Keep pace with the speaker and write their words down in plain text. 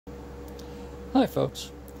Hi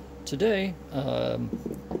folks. Today,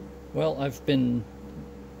 well, I've been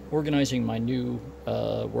organizing my new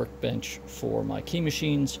workbench for my key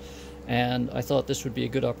machines, and I thought this would be a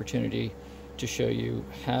good opportunity to show you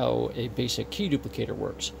how a basic key duplicator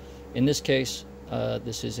works. In this case,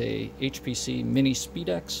 this is a HPC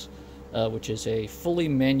Mini-Speedex, which is a fully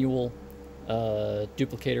manual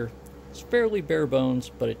duplicator. It's fairly bare bones,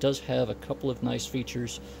 but it does have a couple of nice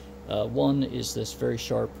features. One is this very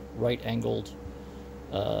sharp right-angled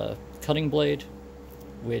cutting blade,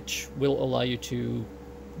 which will allow you to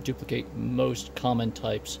duplicate most common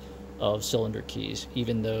types of cylinder keys,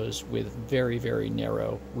 even those with very, very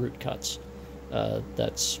narrow root cuts.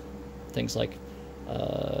 That's things like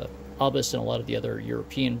Obus and a lot of the other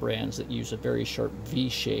European brands that use a very sharp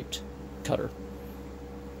V-shaped cutter.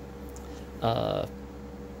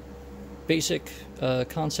 Basic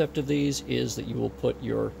concept of these is that you will put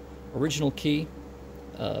your original key,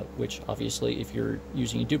 which obviously if you're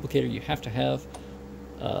using a duplicator you have to have,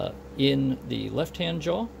 in the left-hand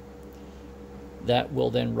jaw. That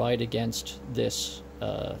will then ride against this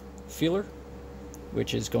feeler,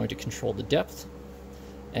 which is going to control the depth.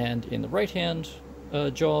 And in the right-hand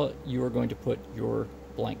jaw, you are going to put your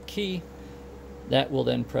blank key. That will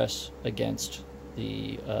then press against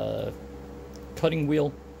the cutting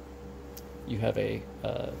wheel. You have a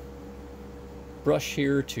brush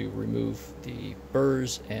here to remove the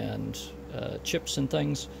burrs and chips and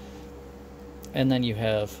things. And then you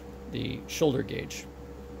have the shoulder gauge.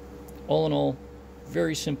 All in all,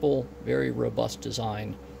 very simple, very robust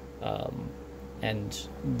design. And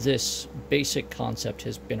this basic concept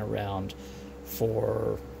has been around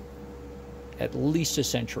for at least a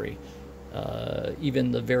century.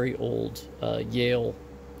 Even the very old Yale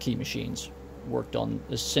key machines worked on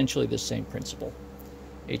essentially the same principle.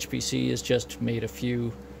 HPC has just made a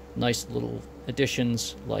few nice little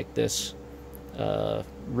additions like this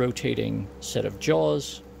rotating set of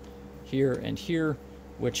jaws here and here,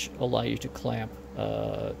 which allow you to clamp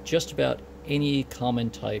just about any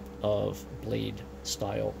common type of blade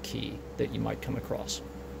style key that you might come across.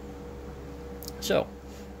 So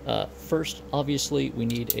first, obviously, we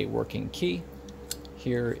need a working key.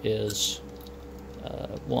 Here is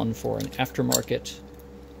one for an aftermarket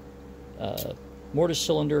mortise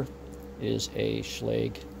cylinder. Is a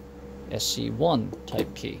Schlage SC1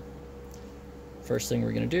 type key. First thing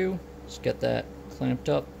we're going to do is get that clamped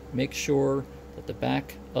up. Make sure that the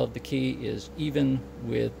back of the key is even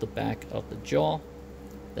with the back of the jaw.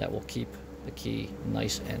 That will keep the key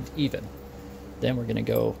nice and even. Then we're going to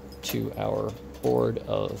go to our board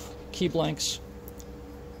of key blanks,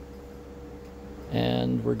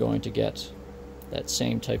 and we're going to get that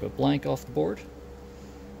same type of blank off the board.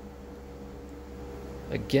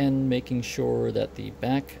 Again, making sure that the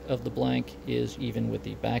back of the blank is even with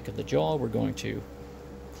the back of the jaw. We're going to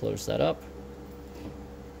close that up,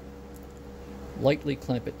 lightly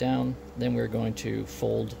clamp it down. Then we're going to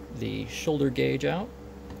fold the shoulder gauge out.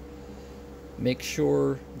 Make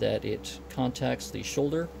sure that it contacts the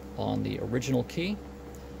shoulder on the original key,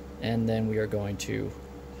 and then we are going to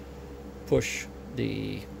push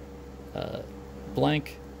the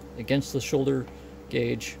blank against the shoulder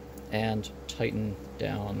gauge and tighten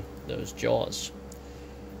down those jaws.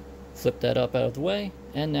 Flip that up out of the way,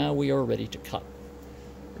 and now we are ready to cut.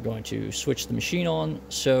 We're going to switch the machine on,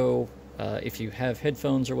 so if you have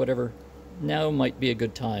headphones or whatever, now might be a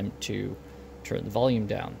good time to turn the volume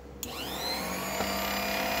down.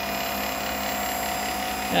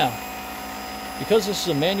 Now, because this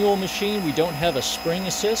is a manual machine, we don't have a spring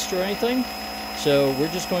assist or anything, so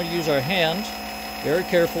we're just going to use our hand very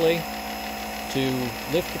carefully to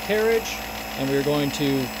lift the carriage, and we're going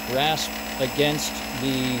to grasp against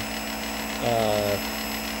the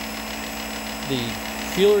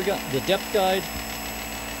feeler, the depth guide,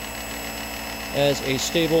 as a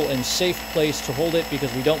stable and safe place to hold it,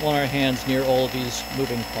 because we don't want our hands near all of these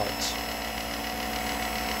moving parts.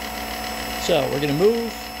 So we're going to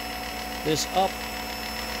move this up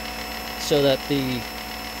so that the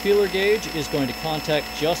feeler gauge is going to contact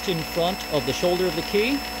just in front of the shoulder of the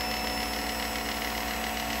key,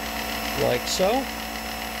 like so.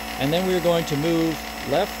 And then we're going to move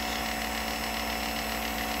left,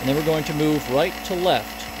 and then we're going to move right to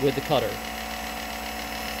left with the cutter.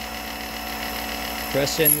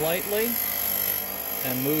 Press in lightly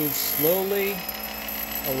and move slowly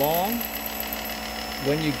along.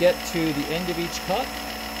 When you get to the end of each cut,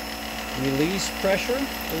 release pressure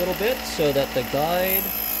a little bit so that the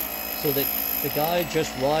guide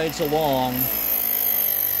just rides along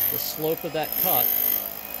the slope of that cut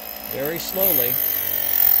very slowly.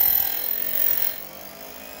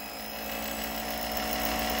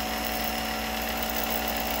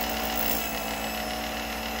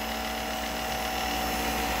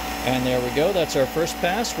 And there we go, that's our first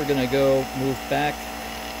pass. We're going to go move back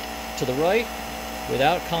to the right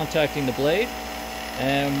without contacting the blade,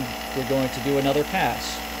 and we're going to do another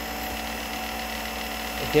pass.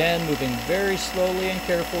 Again, moving very slowly and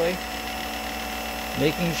carefully,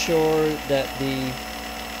 making sure that the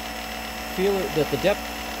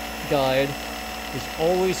depth guide is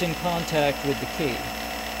always in contact with the key.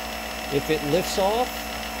 If it lifts off,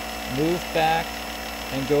 move back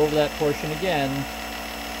and go over that portion again,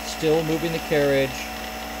 still moving the carriage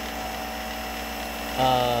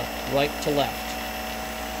right to left.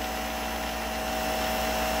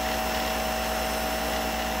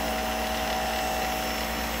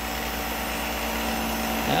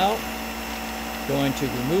 Now, going to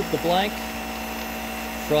remove the blank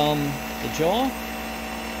from the jaw.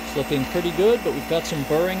 It's looking pretty good, but we've got some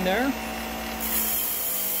burring there.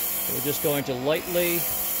 So we're just going to lightly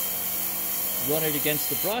run it against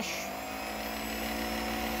the brush.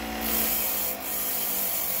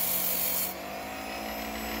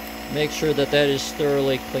 Make sure that that is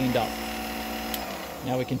thoroughly cleaned up.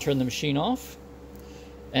 Now we can turn the machine off,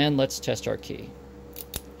 and let's test our key.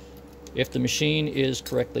 If the machine is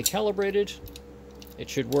correctly calibrated, it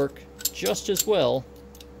should work just as well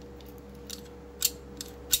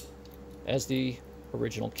as the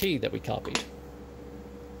original key that we copied.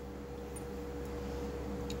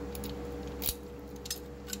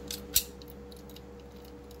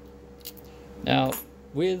 Now,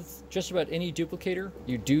 with just about any duplicator,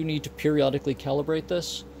 you do need to periodically calibrate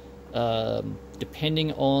this.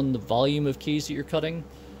 Depending on the volume of keys that you're cutting,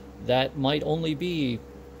 that might only be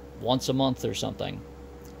once a month or something.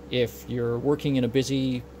 If you're working in a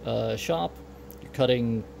busy shop, you're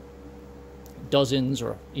cutting dozens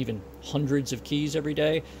or even hundreds of keys every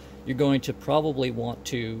day, you're going to probably want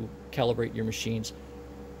to calibrate your machines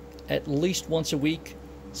at least once a week,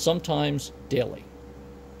 sometimes daily.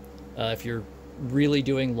 If you're really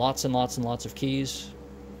doing lots and lots and lots of keys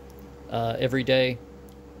every day,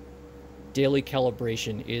 daily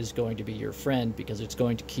calibration is going to be your friend, because it's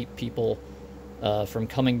going to keep people from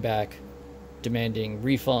coming back demanding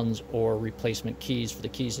refunds or replacement keys for the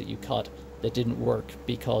keys that you cut that didn't work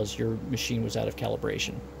because your machine was out of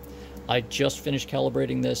calibration. I just finished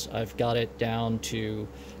calibrating this. I've got it down to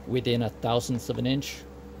within 1/1000th of an inch,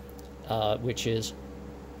 which is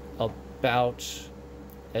about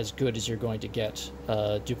as good as you're going to get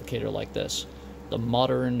a duplicator like this. The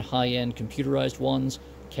modern high-end computerized ones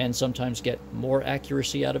can sometimes get more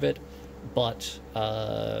accuracy out of it, but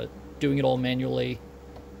doing it all manually,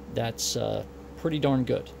 that's pretty darn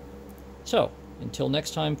good. So, until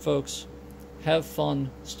next time, folks, have fun,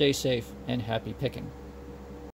 stay safe, and happy picking.